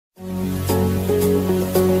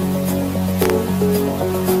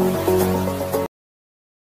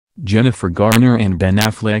Jennifer Garner and Ben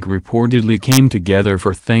Affleck reportedly came together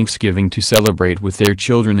for Thanksgiving to celebrate with their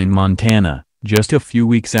children in Montana, just a few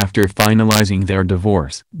weeks after finalizing their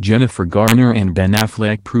divorce. Jennifer Garner and Ben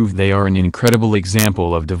Affleck proved they are an incredible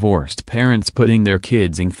example of divorced parents putting their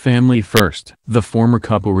kids and family first. The former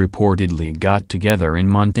couple reportedly got together in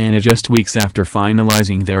Montana just weeks after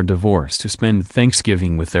finalizing their divorce to spend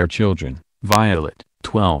Thanksgiving with their children, Violet,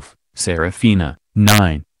 12, Serafina,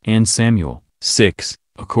 9, and Samuel, 6.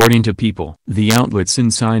 According to People, the outlet's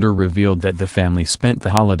insider revealed that the family spent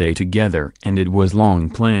the holiday together and it was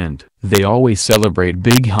long planned. They always celebrate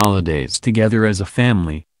big holidays together as a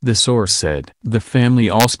family, the source said. The family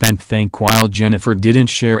all spent while Jennifer didn't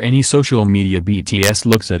share any social media BTS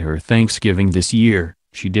looks at her Thanksgiving this year.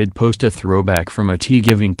 She did post a throwback from a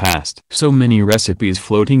tea-giving past. So many recipes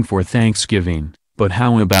floating for Thanksgiving, but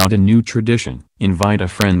how about a new tradition? Invite a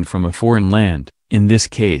friend from a foreign land, in this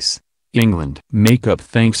case, England. Make up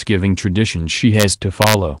Thanksgiving tradition she has to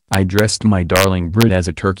follow. I dressed my darling Brit as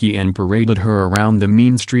a turkey and paraded her around the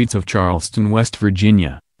mean streets of Charleston, West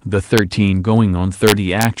Virginia. The 13 going on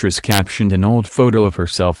 30 actress captioned an old photo of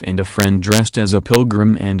herself and a friend dressed as a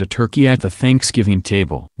pilgrim and a turkey at the Thanksgiving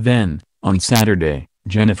table. Then, on Saturday,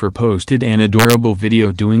 Jennifer posted an adorable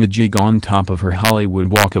video doing a jig on top of her Hollywood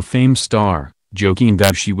Walk of Fame star, joking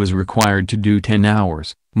that she was required to do 10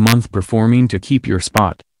 hours month performing to keep your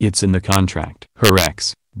spot. It's in the contract. Her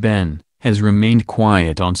ex, Ben, has remained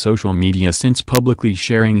quiet on social media since publicly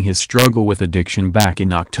sharing his struggle with addiction back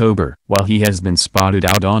in October. While he has been spotted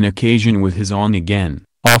out on occasion with his on-again,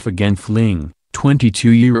 off-again fling,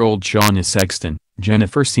 22-year-old Shauna Sexton,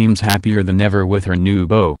 Jennifer seems happier than ever with her new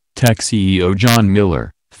beau, tech CEO John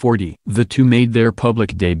Miller, 40. The two made their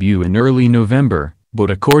public debut in early November, but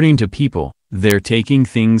according to People, they're taking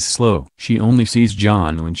things slow. She only sees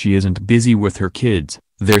John when she isn't busy with her kids,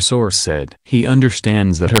 their source said. He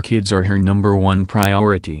understands that her kids are her #1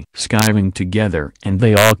 priority. Skiving together and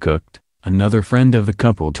they all cooked, another friend of the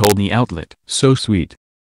couple told the outlet. So sweet.